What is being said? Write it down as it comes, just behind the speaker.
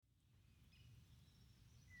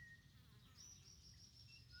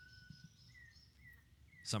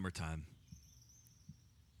Summertime.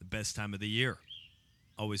 The best time of the year.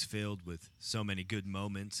 Always filled with so many good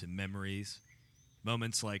moments and memories.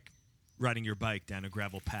 Moments like riding your bike down a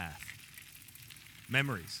gravel path.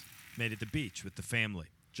 Memories made at the beach with the family,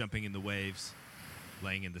 jumping in the waves,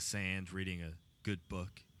 laying in the sand, reading a good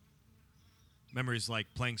book. Memories like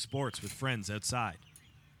playing sports with friends outside.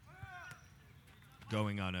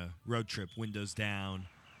 Going on a road trip, windows down,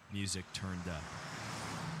 music turned up.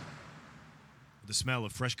 The smell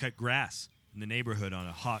of fresh cut grass in the neighborhood on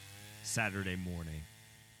a hot Saturday morning.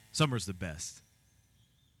 Summer's the best.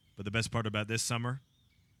 But the best part about this summer?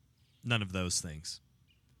 None of those things.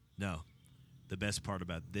 No. The best part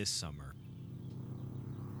about this summer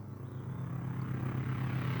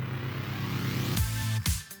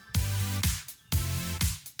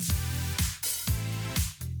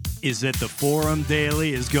is that the Forum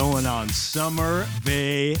Daily is going on summer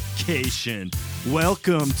vacation.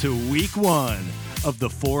 Welcome to week 1 of the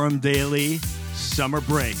Forum Daily summer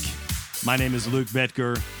break. My name is Luke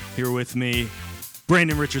Betker. Here with me,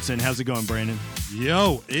 Brandon Richardson. How's it going, Brandon?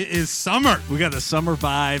 Yo, it is summer. We got the summer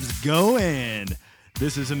vibes going.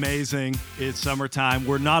 This is amazing. It's summertime.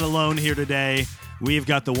 We're not alone here today. We've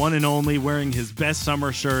got the one and only wearing his best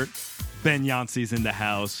summer shirt. Ben Yancey's in the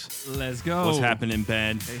house. Let's go. What's happening,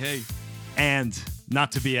 Ben? Hey. And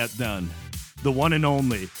not to be outdone, the one and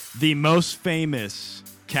only, the most famous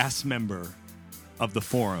cast member of the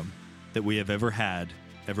Forum that we have ever had,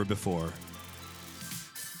 ever before.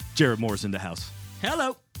 Jared Moore's in the house.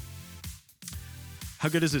 Hello. How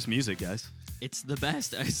good is this music, guys? It's the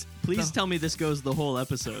best. Please tell me this goes the whole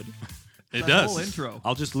episode. It That does. whole intro.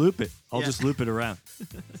 I'll just loop it. I'll Yeah. just loop it around.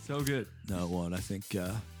 So good. No, it won't. I think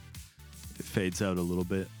it fades out a little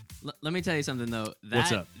bit. Let me tell you something, though.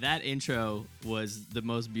 What's up? That intro was the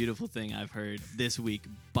most beautiful thing I've heard this week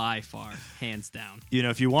by far, hands down. You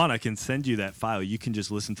know, if you want, I can send you that file. You can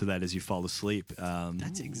just listen to that as you fall asleep.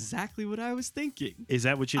 That's exactly what I was thinking. Is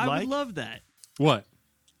that what you'd I like? would love that. What?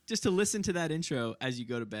 Just to listen to that intro as you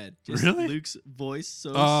go to bed. Just Really? Luke's voice,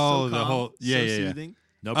 so Oh, so the calm, whole- yeah, so yeah, yeah. soothing.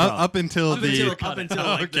 No problem. Up until Up the. until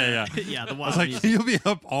like okay, yeah. yeah, the I wild was like, music. you'll be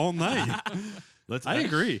up all night. I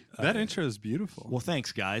agree. That Okay. intro is beautiful. Well,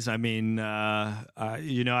 thanks, guys. I mean,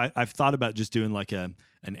 I've thought about just doing like an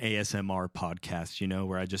ASMR podcast,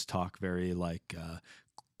 where I just talk very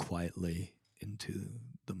quietly into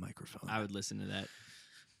the microphone. I would listen to that.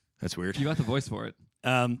 That's weird. You got the voice for it.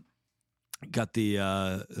 Got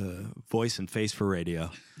the voice and face for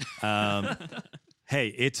radio. Hey,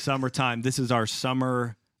 it's summertime. This is our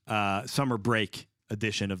summer break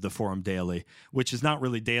edition of the Forum Daily, which is not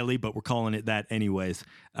really daily, but we're calling it that anyways.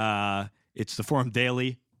 It's the Forum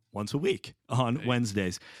Daily once a week on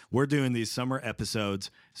Wednesdays. We're doing these summer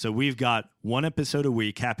episodes, so we've got one episode a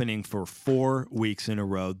week happening for 4 weeks in a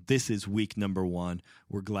row. This is week number 1.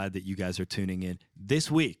 We're glad that you guys are tuning in. This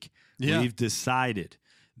week, we've decided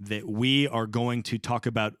that we are going to talk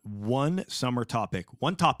about one topic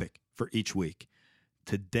for each week.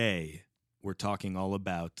 Today, we're talking all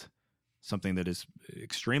about something that is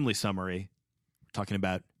extremely summery. We're talking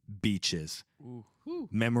about beaches,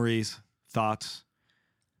 memories, thoughts,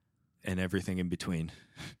 and everything in between.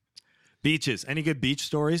 Beaches. Any good beach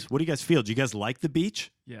stories? What do you guys feel? Do you guys like the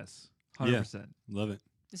beach? Yes. 100%. Love it.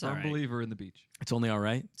 It's all Firm right. believer in the beach. It's only all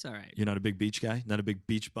right. It's all right. You're not a big beach guy? Not a big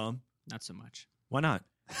beach bum? Not so much. Why not?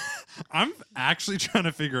 I'm actually trying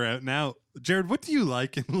to figure out now, Jared, what do you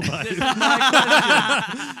like in life?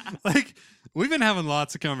 Like, we've been having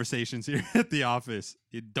lots of conversations here at the office.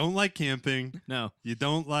 You don't like camping. No. You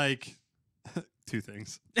don't like two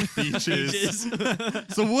things. Beaches. Beaches.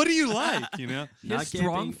 So what do you like, He Not has strong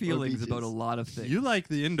camping or feelings about a beaches. lot of things. You like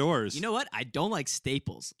the indoors. You know what? I don't like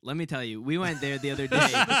Staples. Let me tell you. We went there the other day.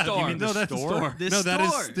 store. You mean the no, that's store? a store. The no, that is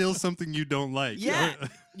store. still something you don't like. Yeah.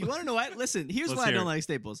 You want to know what? Listen, here's Let's why I hear don't it. like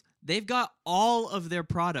Staples. They've got all of their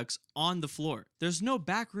products on the floor. There's no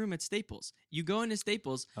back room at Staples. You go into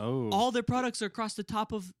Staples, Oh. all their products are across the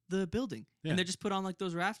top of the building, Yeah. and they're just put on like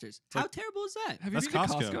those rafters. How terrible is that? Have you That's been to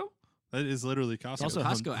Costco. Costco? That is literally Costco. also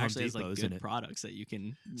Costco Home actually has Depot, like isn't good it? products that you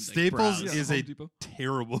can like, Staples browse. is Home a Depot.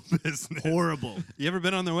 terrible business. horrible. You ever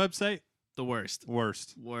been on their website? The worst.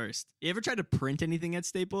 Worst. Worst. You ever tried to print anything at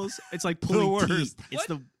Staples? It's like The pulling worst. teeth. It's What?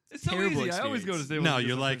 the It's so terrible easy. I always go to experience. Staples. No, and get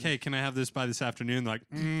you're like, something. hey, can I have this by this afternoon? Like,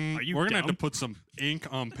 Are you we're gonna have to dumb? put some ink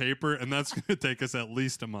on paper, and that's gonna take us at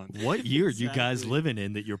least a month. What year are you guys Exactly. living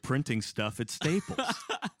in that you're printing stuff at Staples?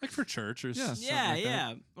 Like for church or Yeah. something yeah, like that.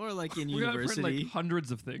 yeah. Or like in We gotta print university. like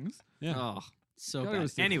hundreds of things. Yeah. Oh, so Gotta go bad.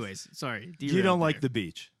 Staples. Anyways, sorry. You don't like the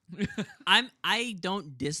beach. I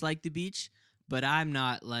don't dislike the beach, but I'm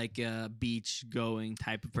not like a beach going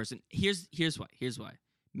type of person. Here's why.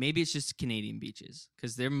 Maybe it's just Canadian beaches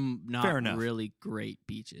because they're Fair not enough. really great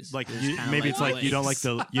beaches. Like There's you, kinda maybe it's like you don't like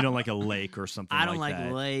lakes. you don't like a lake or something. I don't like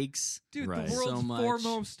that. lakes. Dude, Right. the world's So much.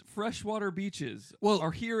 foremost freshwater beaches Well-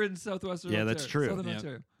 are here in southwestern Yeah, Ontario. that's true. Southern Yeah.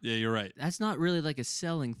 Ontario. Yeah, you're right. That's not really like a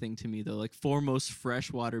selling thing to me though. Like foremost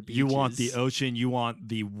freshwater beaches. You want the ocean. You want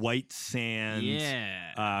the white sand,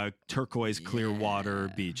 Yeah. turquoise clear water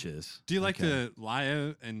Yeah. beaches. Do you like Okay. to lie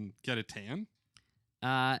out and get a tan?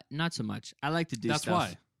 Not so much. I like to do That's stuff.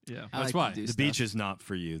 why. Yeah. I That's like why. to do The stuff. beach is not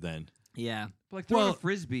for you then. Yeah. But like throwing Well- a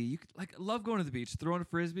frisbee, you could, like love going to the beach, throwing a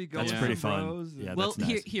frisbee, going That's with pretty some fun. bros, and- Yeah, Well, that's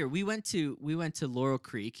nice. here we went to Laurel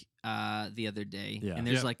Creek the other day, Yeah. and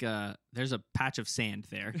there's Yeah. like there's a patch of sand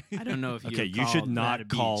there. I don't know if you Okay, would you call should that a not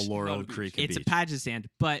call beach. Laurel Not a beach. Creek a It's beach. a patch of sand,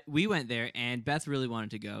 but we went there, and Beth really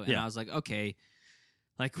wanted to go, and Yeah. I was like, okay,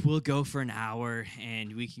 like we'll go for an hour,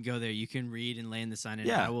 and we can go there. You can read and lay in the sun, and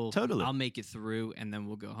Yeah, I will totally. I'll make it through, and then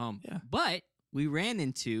we'll go home. Yeah. But we ran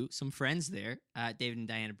into some friends there, David and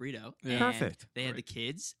Diana Brito. Yeah. and Perfect. They had the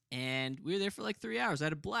kids, and we were there for like 3 hours. I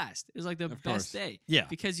had a blast. It was like the Of best course. day. Yeah.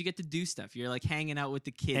 Because you get to do stuff. You're like hanging out with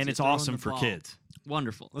the kids. And you're it's throwing awesome the for ball. kids.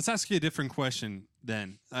 Wonderful. Let's ask you a different question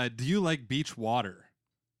then. Do you like beach water?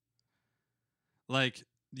 Like,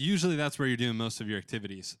 usually that's where you're doing most of your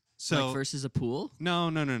activities. So like versus a pool.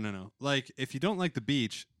 no. Like, if you don't like the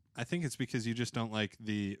beach, I think it's because you just don't like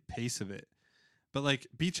the pace of it. But like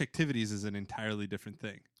beach activities is an entirely different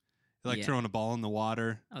thing. You like Yeah. throwing a ball in the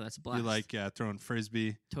water. Oh, that's a blast. You like throwing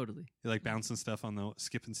frisbee. Totally You like bouncing stuff on the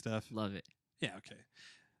skipping stuff. love it. Yeah, okay.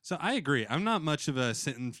 So I agree. I'm not much of a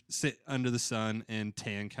sit under the sun and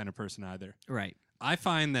tan kind of person either. Right. I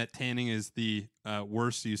find that tanning is the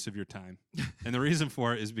worst use of your time. And the reason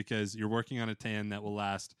for it is because you're working on a tan that will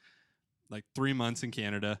last like 3 months in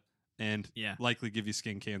Canada and Yeah. likely give you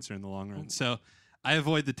skin cancer in the long run. So I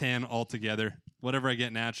avoid the tan altogether. Whatever I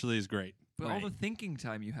get naturally is great. But all Right. the thinking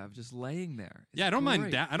time you have just laying there. is Yeah, I don't mind.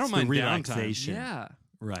 great. I don't It's the mind downtime. relaxation. Yeah.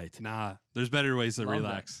 Right. Nah, there's better ways to Love that.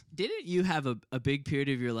 relax. Didn't you have a big period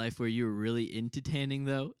of your life where you were really into tanning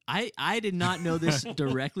though? I did not know this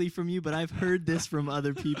directly from you, but I've heard this from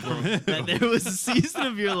other people that there was a season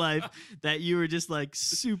of your life that you were just like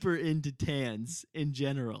super into tans in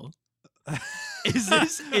general. Is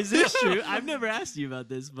this true? I've never asked you about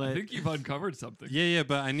this, I but think you've uncovered something. Yeah,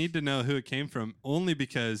 but I need to know who it came from, only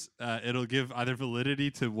because it'll give either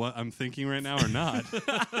validity to what I'm thinking right now or not.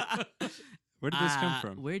 Where did this come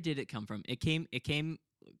from? Where did it come from? It came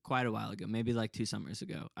quite a while ago, maybe like 2 summers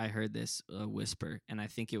ago. I heard this whisper, and I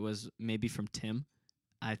think it was maybe from Tim.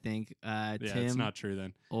 I think Yeah, Tim it's not true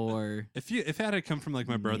then. or If it had come from like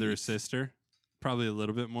my brother or Nate. sister, probably a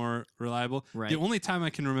little bit more reliable. Right. The only time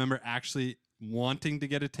I can remember actually wanting to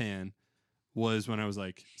get a tan was when I was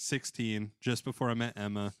like 16, just before I met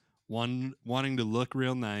Emma, wanting to look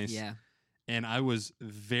real nice. yeah. And I was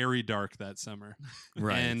very dark that summer.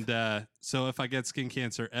 Right. And so if I get skin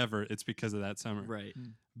cancer ever, it's because of that summer. Right.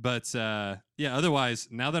 But yeah, otherwise,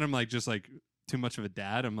 now that I'm like just like too much of a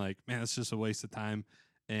dad, I'm like, man, it's just a waste of time,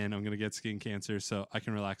 and I'm gonna get skin cancer, so I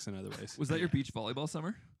can relax in other ways. Was that your beach volleyball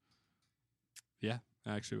summer? Yeah,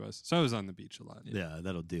 I actually was. So I was on the beach a lot. Yeah,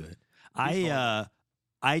 that'll do it.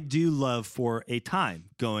 I do love for a time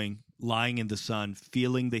lying in the sun,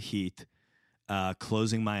 feeling the heat,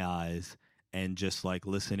 closing my eyes, and just like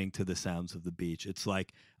listening to the sounds of the beach. It's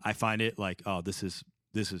like I find it like, oh, this is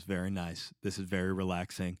very nice. This is very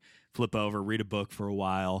relaxing. Flip over, read a book for a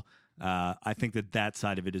while. I think that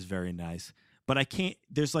side of it is very nice. But I can't.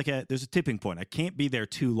 There's a tipping point. I can't be there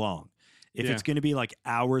too long. If Yeah. it's going to be like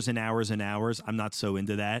hours and hours and hours, I'm not so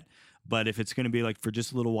into that. But if it's going to be like for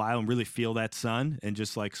just a little while and really feel that sun and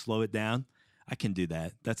just like slow it down, I can do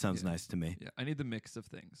that. That sounds Yeah. nice to me. Yeah, I need the mix of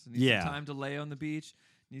things. I need Yeah. some time to lay on the beach.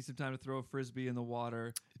 Need some time to throw a frisbee in the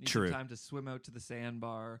water. Need True. some time to swim out to the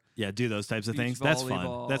sandbar. Yeah, do those types of Beach things. That's fun.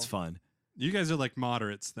 volleyball. That's fun. You guys are like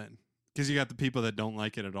moderates then, because you got the people that don't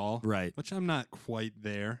like it at all, Right. which I'm not quite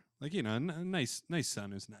there. Like, you know, a nice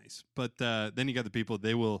sun is nice, but then you got the people,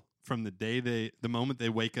 they will, from the moment they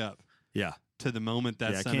wake up Yeah. to the moment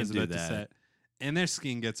that Yeah, I sun can't is do about to that. set, and their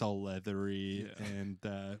skin gets all leathery, Yeah.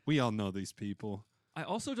 and we all know these people. I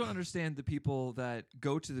also don't understand the people that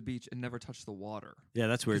go to the beach and never touch the water. Yeah,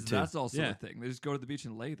 that's weird 'Cause too. That's also Yeah. a thing. They just go to the beach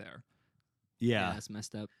and lay there. Yeah, That's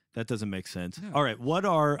messed up. that doesn't make sense. No. All right, what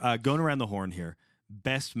are going around the horn here?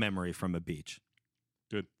 Best memory from a beach.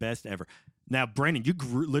 Good. Best ever. Now, Brandon, you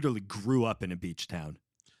literally grew up in a beach town.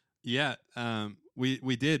 Yeah,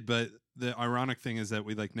 we did, but the ironic thing is that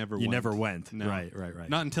we like never You went. never went. No. Right.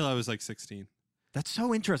 Not until I was like 16. That's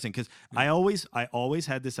so interesting because I always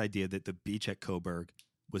had this idea that the beach at Coburg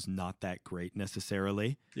was not that great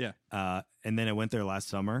necessarily. Yeah. And then I went there last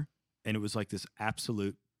summer, and it was like this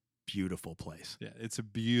absolute beautiful place. Yeah, it's a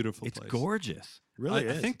beautiful It's place. gorgeous. Really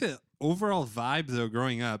I is. think the overall vibe, though,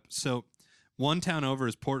 growing up, so one town over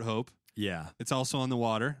is Port Hope. Yeah. It's also on the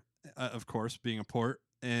water, of course, being a port.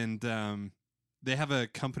 And they have a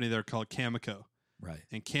company there called Cameco. Right.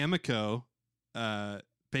 And Cameco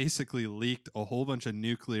basically leaked a whole bunch of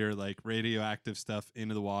nuclear, like radioactive stuff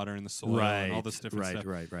into the water and the soil and all this different stuff.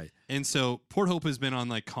 Right. And so Port Hope has been on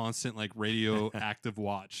like constant like radioactive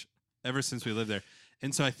watch ever since we lived there.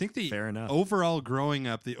 And so I think the Fair enough. overall growing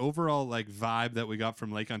up, the overall like vibe that we got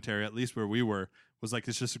from Lake Ontario, at least where we were, was like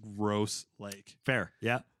it's just a gross lake. Fair.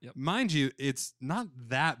 Yeah. Mind you, it's not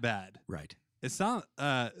that bad. Right. It's not.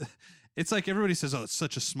 It's like everybody says, "Oh, it's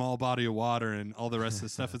such a small body of water," and all the rest of the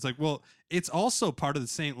stuff. It's like, well, it's also part of the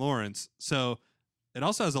St. Lawrence, so it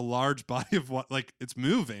also has a large body of water. Like it's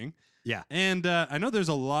moving. Yeah. And I know there's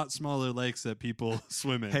a lot smaller lakes that people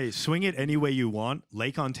swim in. Hey, swing it any way you want.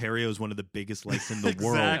 Lake Ontario is one of the biggest lakes in the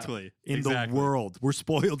world. Exactly. In the world. We're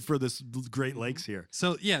spoiled for this Great Lakes here.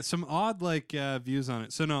 So yeah, some odd like views on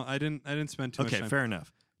it. So no, I didn't spend too much time. Okay, fair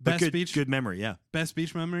enough. But Best good, beach? good memory, yeah. Best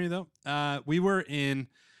beach memory though. We were in.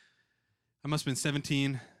 I must have been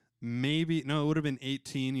 17, maybe no, it would have been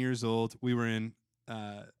 18 years old. We were in.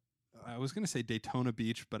 I was going to say Daytona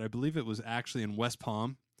Beach, but I believe it was actually in West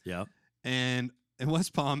Palm. Yeah. And in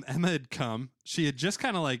West Palm, Emma had come. She had just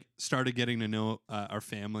kind of like started getting to know our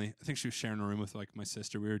family. I think she was sharing a room with like my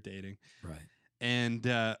sister. We were dating. Right. And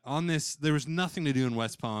on this, there was nothing to do in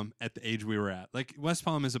West Palm at the age we were at. Like West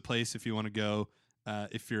Palm is a place if you want to go,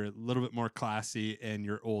 if you're a little bit more classy and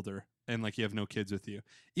you're older and like you have no kids with you.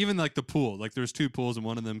 Even like the pool, like there was 2 pools and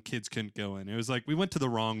one of them kids couldn't go in. It was like we went to the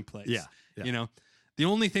wrong place. Yeah. You know, the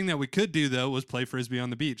only thing that we could do though was play Frisbee on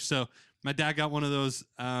the beach. So my dad got one of those,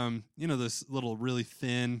 those little really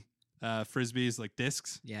thin Frisbees, like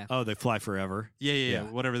discs. Yeah. Oh, they fly forever. Yeah.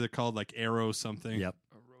 Whatever they're called, like Arrow something. Yep.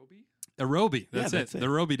 A Roby. That's that's it. it. The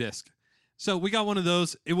Roby disc. So we got one of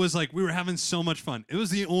those. It was like we were having so much fun. It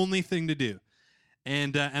was the only thing to do.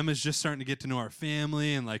 And Emma's just starting to get to know our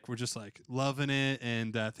family, and like we're just like loving it,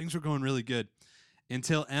 and things were going really good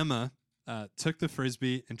until Emma took the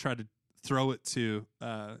Frisbee and tried to throw it to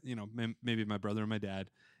maybe my brother and my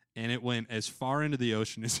dad, and it went as far into the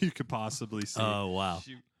ocean as you could possibly see. Oh, wow.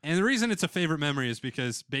 And the reason it's a favorite memory is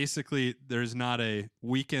because basically there's not a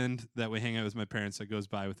weekend that we hang out with my parents that goes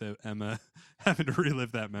by without Emma having to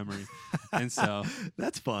relive that memory. And so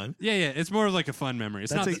That's fun. yeah, it's more of like a fun memory.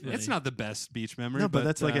 It's That's it's not the best beach memory, No, but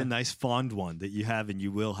that's like a uh, nice fond one that you have and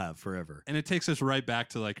you will have forever. and it takes us right back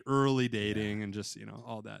to like early dating and just,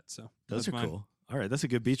 all that. So Those that's are mine. cool. All right, that's a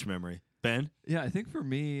good beach memory. Ben? Yeah, I think for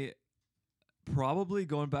me, probably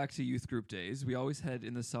going back to youth group days, we always had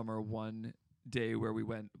in the summer one day where we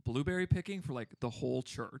went blueberry picking for like the whole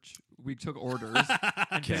church. We took orders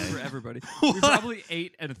and paid for everybody. We probably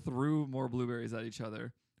ate and threw more blueberries at each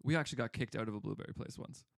other. We actually got kicked out of a blueberry place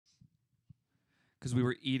once because we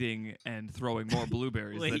were eating and throwing more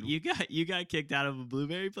blueberries. Wait, than, you got kicked out of a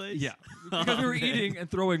blueberry place? yeah, because we were man. eating and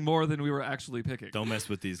throwing more than we were actually picking. Don't mess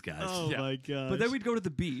with these guys. Oh Yeah. my god. But then we'd go to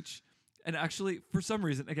the beach, and actually, for some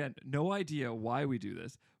reason, again, no idea why we do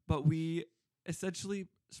this, but we essentially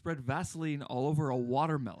spread Vaseline all over a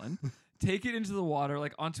watermelon, take it into the water,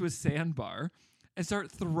 like onto a sandbar, and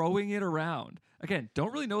start throwing it around. Again,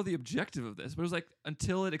 don't really know the objective of this, but it was like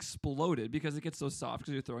until it exploded because it gets so soft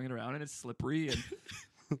because you're throwing it around and it's slippery. And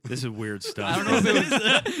This is weird stuff. I don't know if it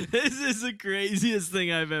was this is the craziest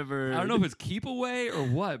thing I've ever heard. I don't know if it's keep away or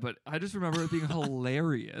what, but I just remember it being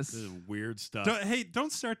hilarious. This is weird stuff.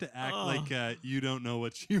 Don't start to act Oh. like you don't know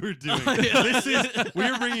what you were doing. Yeah.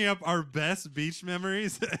 We're bringing up our best beach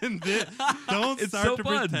memories, and don't It's start so to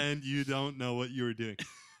fun. pretend you don't know what you were doing.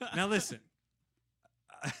 Now listen,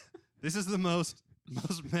 this is the most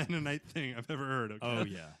Mennonite thing I've ever heard. Okay? Oh,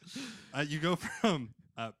 yeah. You go from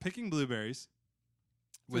picking blueberries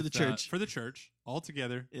For the church. for the church all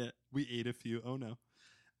together. Yeah. We ate a few. Oh no.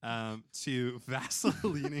 To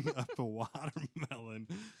Vaselining up a watermelon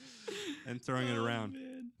and throwing it Oh, around.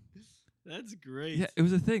 man. That's great. Yeah, it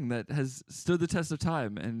was a thing that has stood the test of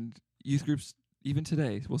time, and youth groups, even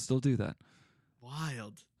today, will still do that.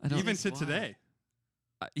 Wild. I don't, Even That's to wild. today.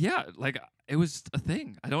 yeah, like it was a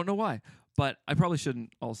thing. I don't know why, but I probably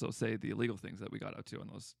shouldn't also say the illegal things that we got up to on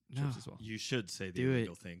those trips No. as well. You should say the Do it.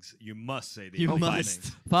 illegal things. You must say the You illegal must.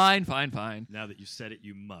 things. Fine. Now that you said it,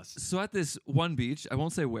 you must. So at this one beach, I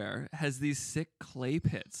won't say where, has these sick clay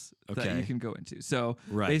pits that Okay. you can go into. So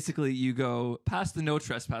Right. basically, you go past the no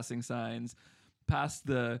trespassing signs, past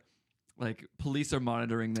the like police are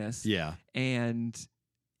monitoring this, Yeah. and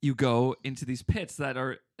you go into these pits that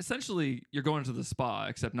are essentially you're going to the spa,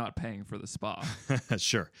 except not paying for the spa.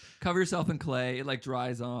 Sure. Cover yourself in clay, it like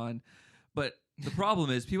dries on. But the problem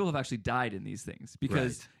is people have actually died in these things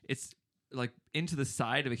because Right. it's like into the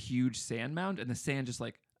side of a huge sand mound, and the sand just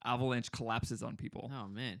like avalanche collapses on people. Oh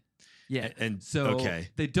man. Yeah. And So okay.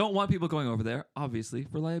 they don't want people going over there, obviously,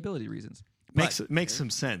 for liability reasons. But Makes some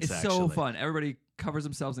sense. it's actually. so fun. Everybody covers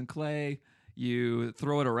themselves in clay. You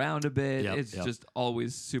throw it around a bit. Yep, It's yep. just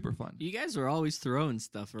always super fun. You guys were always throwing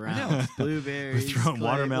stuff know. around. Blueberries, We're throwing clay,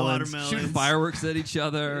 watermelons. Shooting fireworks at each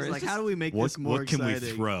other. It's It's like, just- how do we make What this more what can exciting?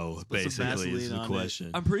 we throw? Put some Basically, is Vaseline the on it.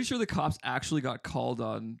 question. I'm pretty sure the cops actually got called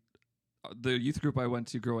on the youth group I went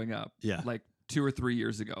to growing up. Yeah. Like 2 or 3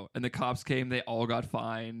 years ago, and the cops came. They all got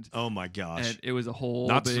fined, Oh my gosh. and it was a whole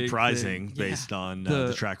Not big surprising thing. based on The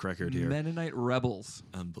the track record here. Mennonite rebels.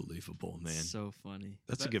 Unbelievable, man. So funny.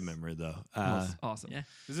 That's a good That's- memory, though. Was awesome. yeah.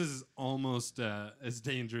 This is almost as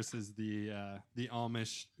dangerous as the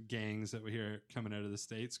Amish gangs that we hear coming out of the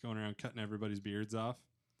States, going around cutting everybody's beards off.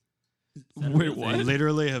 Wait, what? I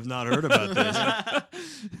literally have not heard about this.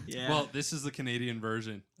 Yeah. Well, this is the Canadian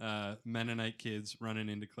version. Mennonite kids running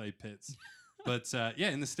into clay pits. But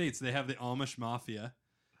in the States, they have the Amish Mafia,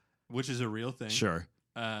 which is a real thing. Sure.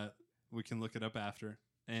 We can look it up after.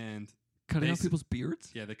 And Cutting off Basi- people's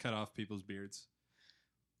beards. yeah, they cut off people's beards.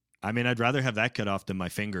 I mean, I'd rather have that cut off than my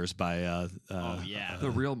fingers by. Oh, yeah.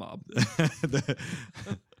 The real mob. the-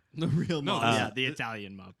 the real No, mob. uh, yeah, the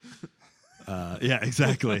Italian mob. yeah,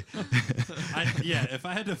 exactly. If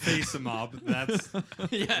I had to face a mob,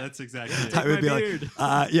 that's exactly it. I would my be beard.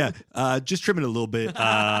 like, just trim it a little bit.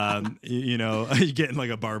 You know, you get in like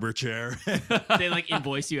a barber chair. They like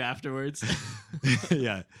invoice you afterwards.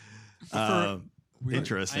 Yeah.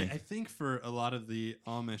 Interesting. I think for a lot of the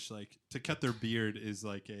Amish, like to cut their beard is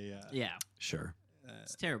like a Yeah, Sure.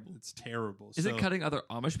 it's terrible. It's terrible. Is So- it cutting other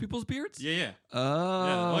Amish people's beards? Yeah, yeah. Oh.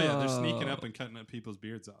 Yeah. Oh, yeah. They're sneaking up and cutting up people's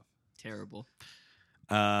beards off. Terrible.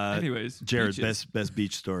 Anyways, Jared, beaches. best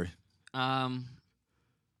beach story.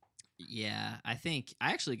 Yeah, I think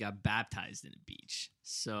I actually got baptized in a beach.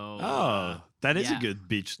 So That is yeah. a good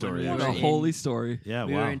beach When story. we What were a actually. in- holy story. Yeah,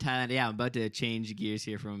 we wow. were in Thailand. Yeah, I'm about to change gears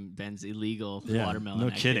here from Ben's illegal Yeah, watermelon no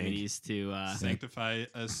kidding. activities to Sanctify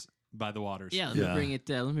us by the waters. yeah. Let Yeah. me bring it.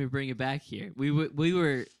 Let me bring it back here. We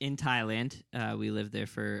were in Thailand. We lived there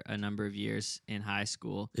for a number of years in high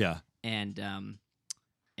school, Yeah. and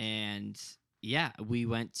yeah, we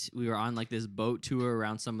were on like this boat tour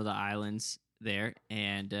around some of the islands there,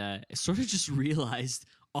 and I sort of just realized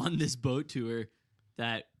on this boat tour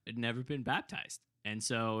that I'd never been baptized, and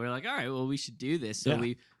so we're like, all right, well, we should do this. So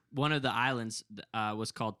Yeah. one of the islands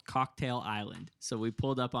was called Cocktail Island. So we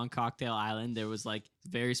pulled up on Cocktail Island. There was like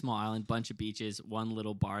very small island, bunch of beaches, one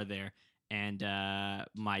little bar there. And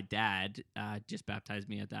my dad just baptized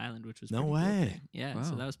me at the island, which was No pretty cool way. thing. Yeah,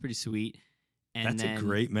 so Wow. that was pretty sweet. And That's then, a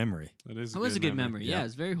great memory. That is. It was a good memory. Yeah, Yeah. it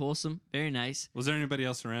was very wholesome, very nice. Was there anybody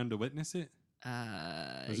else around to witness it?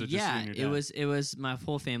 Was it just you Yeah, and your it dad? was. It was my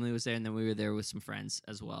whole family was there, and then we were there with some friends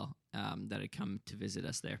as well that had come to visit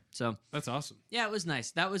us there. So That's awesome. yeah, it was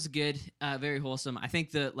nice. That was good. Very wholesome. I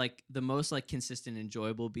think the most like consistent,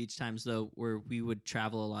 enjoyable beach times though were we would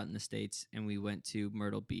travel a lot in the States, and we went to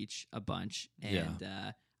Myrtle Beach a bunch. And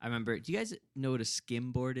I remember. Do you guys know what a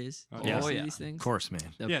skimboard is? Oh, Do you yeah. ever see Yeah. these things? Of course, man.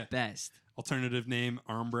 The Yeah. best. Alternative name: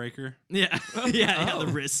 arm breaker. Yeah, yeah, Oh.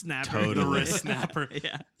 the wrist snapper. Totally. The wrist snapper.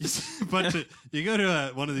 yeah, But you go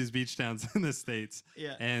to one of these beach towns in the States,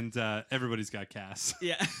 yeah, and everybody's got casts.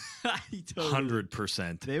 yeah. Totally.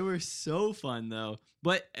 100%. They were so fun though.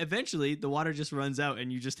 But eventually the water just runs out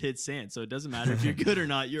and you just hit sand. So it doesn't matter if you're good or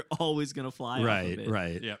not, you're always gonna fly off Right, of it.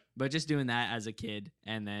 right. Yeah. But just doing that as a kid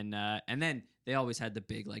and then they always had the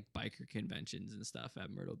big like biker conventions and stuff at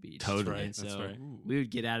Myrtle Beach. Totally. And That's so right. we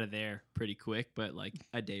would get out of there pretty quick, but like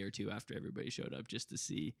a day or two after everybody showed up just to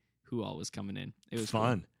see who all was coming in. It was cool.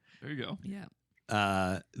 Fun. There you go. Yeah.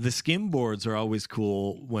 The skim boards are always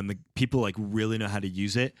cool when the people like really know how to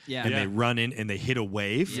use it Yeah. and Yeah. they run in and they hit a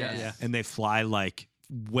wave Yes. Yeah. and they fly like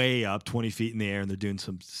way up 20 feet in the air and they're doing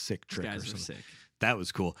some sick These trick or guys were something. sick. That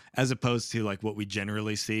was cool. As opposed to like what we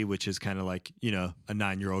generally see, which is kind of like, you know, a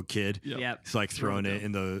 9-year-old kid. Yep. Yep. It's like throwing it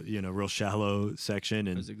in the, you know, real shallow section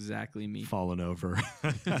It and was exactly me. falling over.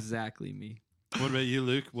 Exactly me. What about you,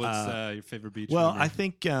 Luke? What's your favorite beach? Well, memory? I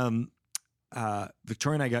think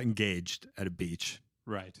Victoria and I got engaged at a beach.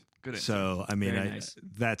 right. Good answer. So, I mean, Very nice.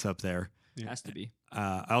 that's up there. Yeah. Has to be.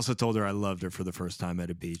 I also told her I loved her for the first time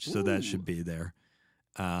at a beach. So that Ooh. should be there.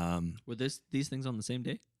 Were these things on the same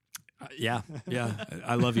day? Yeah.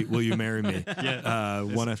 I love you. Will you marry me? Yeah.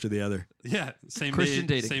 One after the other. Yeah. Same Christian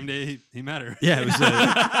day. dating. Same day he met her. Yeah,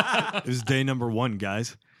 it was day number 1,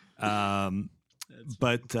 guys.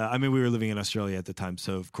 But I mean, we were living in Australia at the time,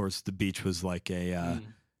 so of course the beach was like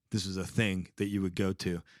this was a thing that you would go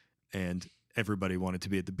to, and everybody wanted to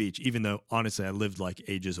be at the beach. Even though honestly, I lived like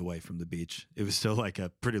ages away from the beach, it was still like a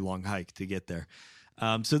pretty long hike to get there.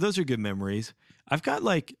 So those are good memories. I've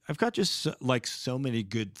got just like so many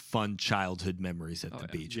good fun childhood memories at the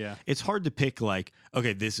beach. Yeah. It's hard to pick like,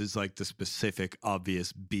 okay, this is like the specific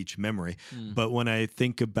obvious beach memory. But when I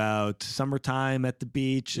think about summertime at the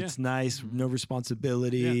beach, it's nice, no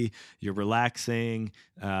responsibility, you're relaxing,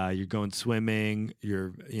 you're going swimming,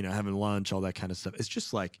 you're, having lunch, all that kind of stuff. It's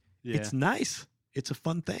just like, it's nice. It's a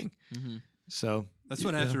fun thing. So that's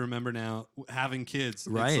what I have to remember now. Having kids,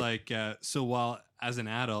 Right. It's like so. While as an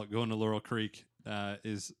adult, going to Laurel Creek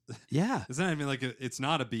is it's not even like it's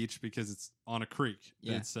not a beach because it's on a creek.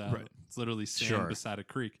 Yeah. It's literally sand beside a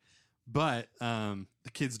creek. But the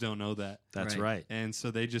kids don't know that. That's right. And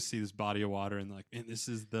so they just see this body of water and like, man, this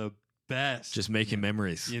is the best. Just making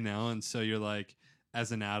memories. And so you're like,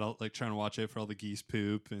 as an adult, like trying to watch out for all the geese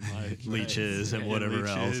poop and like leeches and whatever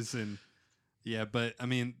else. And but I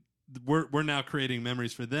mean, we're now creating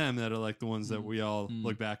memories for them that are like the ones that we all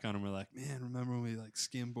look back on and we're like, man, remember when we like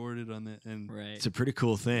skimboarded on it? And It's a pretty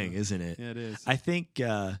cool thing, isn't it? Yeah, it is. I think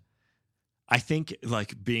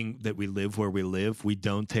like being that we live where we live, we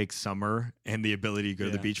don't take summer and the ability to go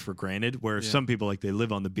to the beach for granted. Where some people like they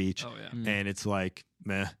live on the beach and it's like,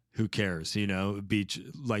 meh, who cares? Beach,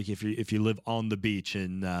 like if you live on the beach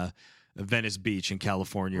in Venice Beach in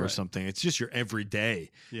California or something, it's just your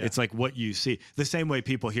everyday. It's like what you see. The same way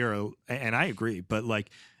people here, and I agree, but like,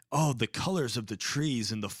 oh, the colors of the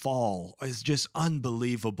trees in the fall is just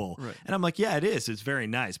unbelievable. Right. And I'm like, yeah, it is. It's very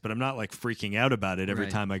nice, but I'm not like freaking out about it every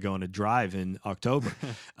time I go on a drive in October.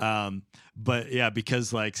 But yeah,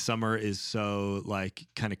 because like summer is so like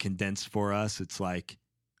kind of condensed for us, it's like,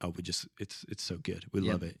 oh, it's so good. We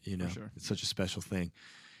love it. Sure. It's such a special thing.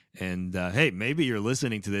 And hey, maybe you're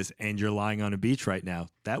listening to this and you're lying on a beach right now.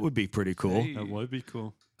 That would be pretty cool. Hey. That would be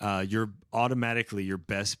cool. Your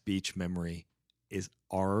best beach memory is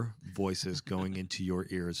our voices going into your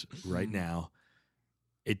ears right now.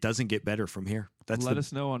 It doesn't get better from here. Let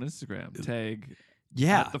us know on Instagram. Tag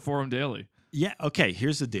at the Forum Daily. Yeah. Okay.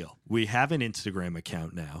 Here's the deal. We have an Instagram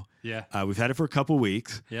account now. Yeah. We've had it for a couple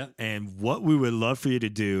weeks. Yeah. And what we would love for you to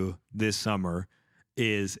do this summer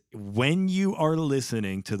is when you are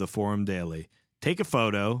listening to the Forum Daily, take a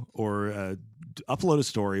photo or upload a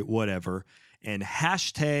story, whatever, and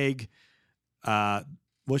hashtag. What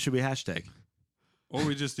should we hashtag? Or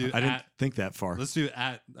we just do. I didn't think that far. Let's do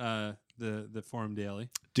at the Forum Daily,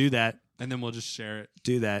 Do that. and then we'll just share it.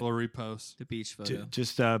 Do that. We'll repost. The beach photo.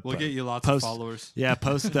 Just We'll get you lots post- of followers. yeah,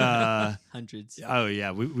 post. Hundreds. Oh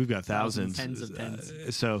yeah, we've got thousands, Tens of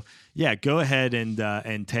tens. So yeah, go ahead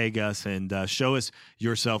and tag us and show us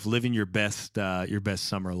yourself living your best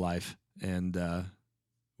summer life, and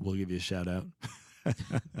we'll give you a shout out.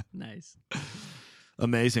 Nice.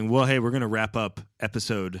 Amazing. Well, hey, we're gonna wrap up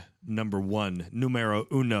episode numero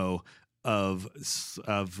uno of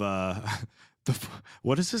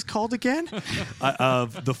what is this called again?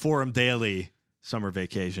 Of the Forum Daily Summer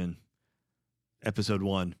Vacation, episode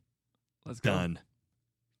 1. Let's go. Done.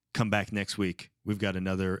 Come back next week. We've got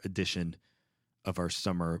another edition of our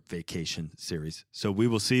summer vacation series. So we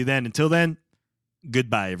will see you then. Until then,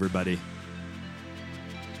 goodbye, everybody.